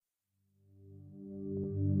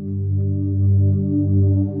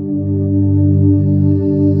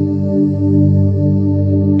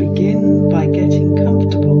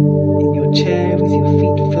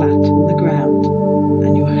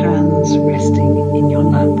sitting in your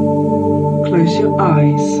lap. Close your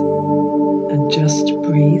eyes and just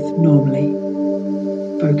breathe normally.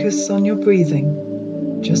 Focus on your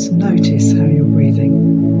breathing. Just notice how you're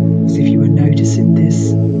breathing, as if you were noticing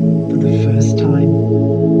this for the first time.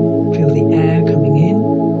 Feel the air coming in,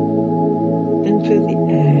 then feel the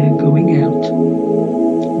air going out.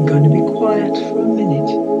 I'm going to be quiet for a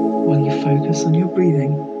minute while you focus on your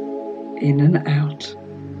breathing in and out.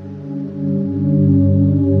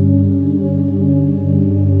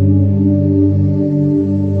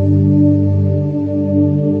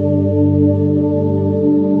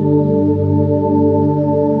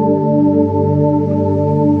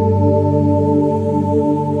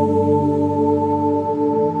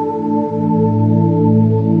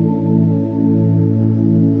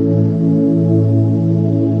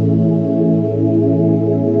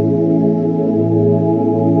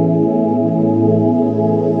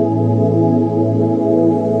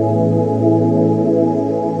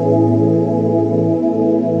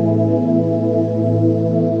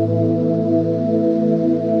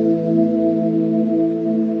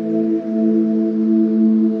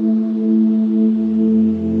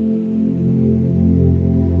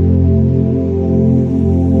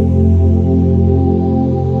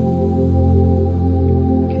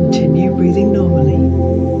 Breathing normally,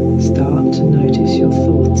 start to notice your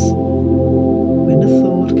thoughts. When a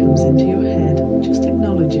thought comes into your head, just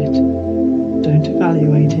acknowledge it. Don't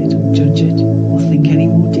evaluate it, or judge it, or think any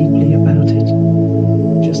more deeply about it.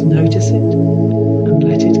 Just notice it and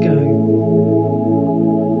let it go.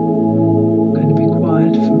 I'm going to be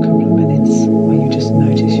quiet for a couple of minutes while you just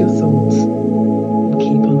notice your thoughts and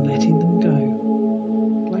keep on letting them go,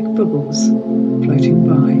 like bubbles floating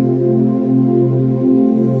by.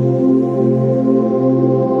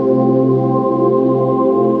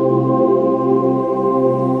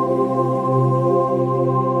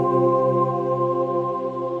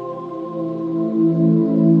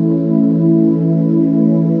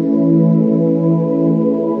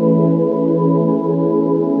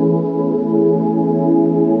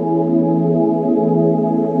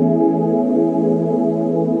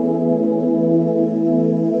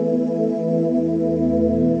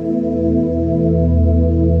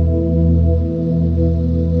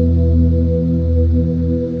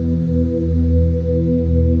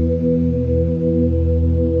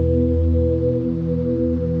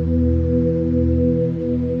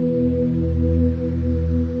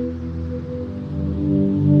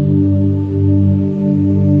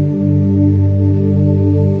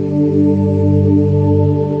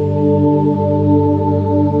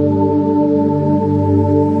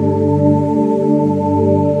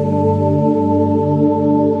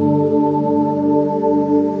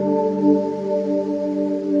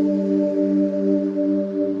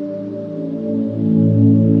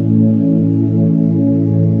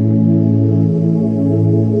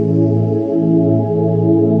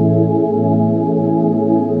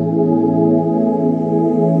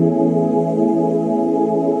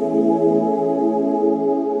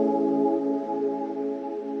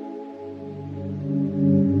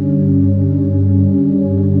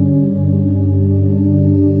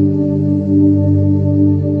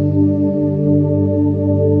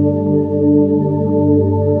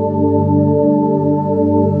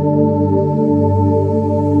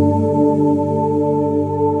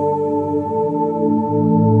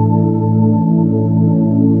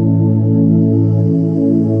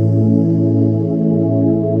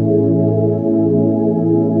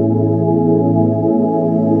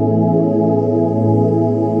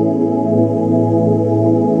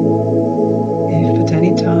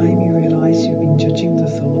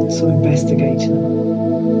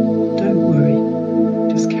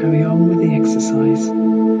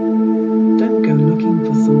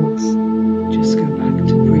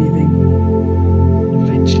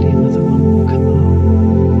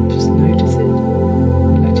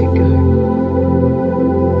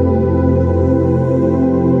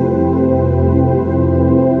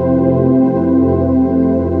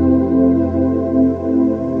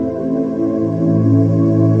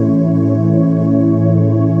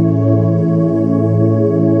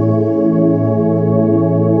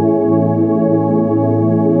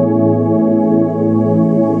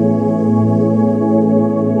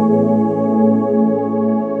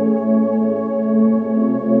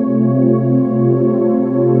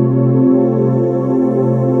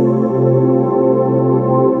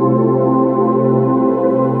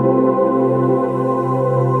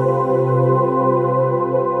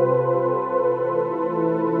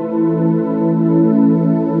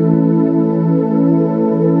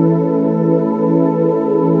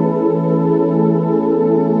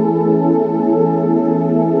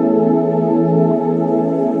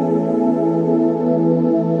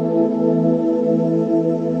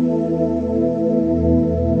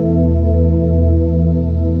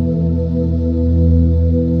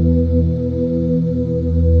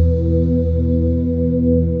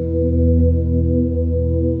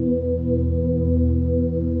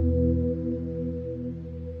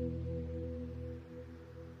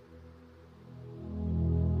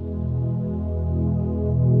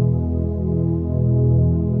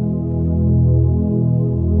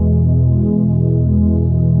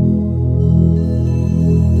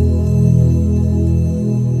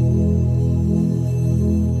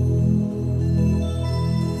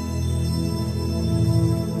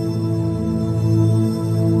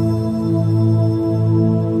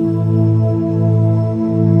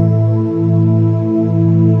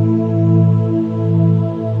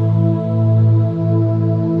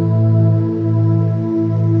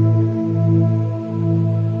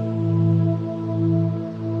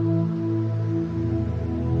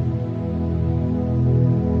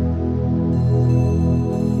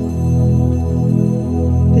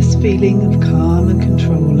 feeling of calm and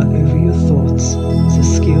control over your thoughts is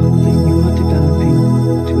a skill that you are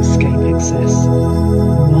developing to escape excess,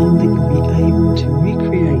 one that you'll be able to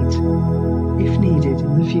recreate if needed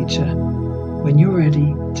in the future. When you're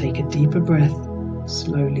ready, take a deeper breath,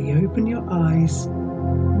 slowly open your eyes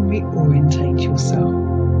and reorientate yourself.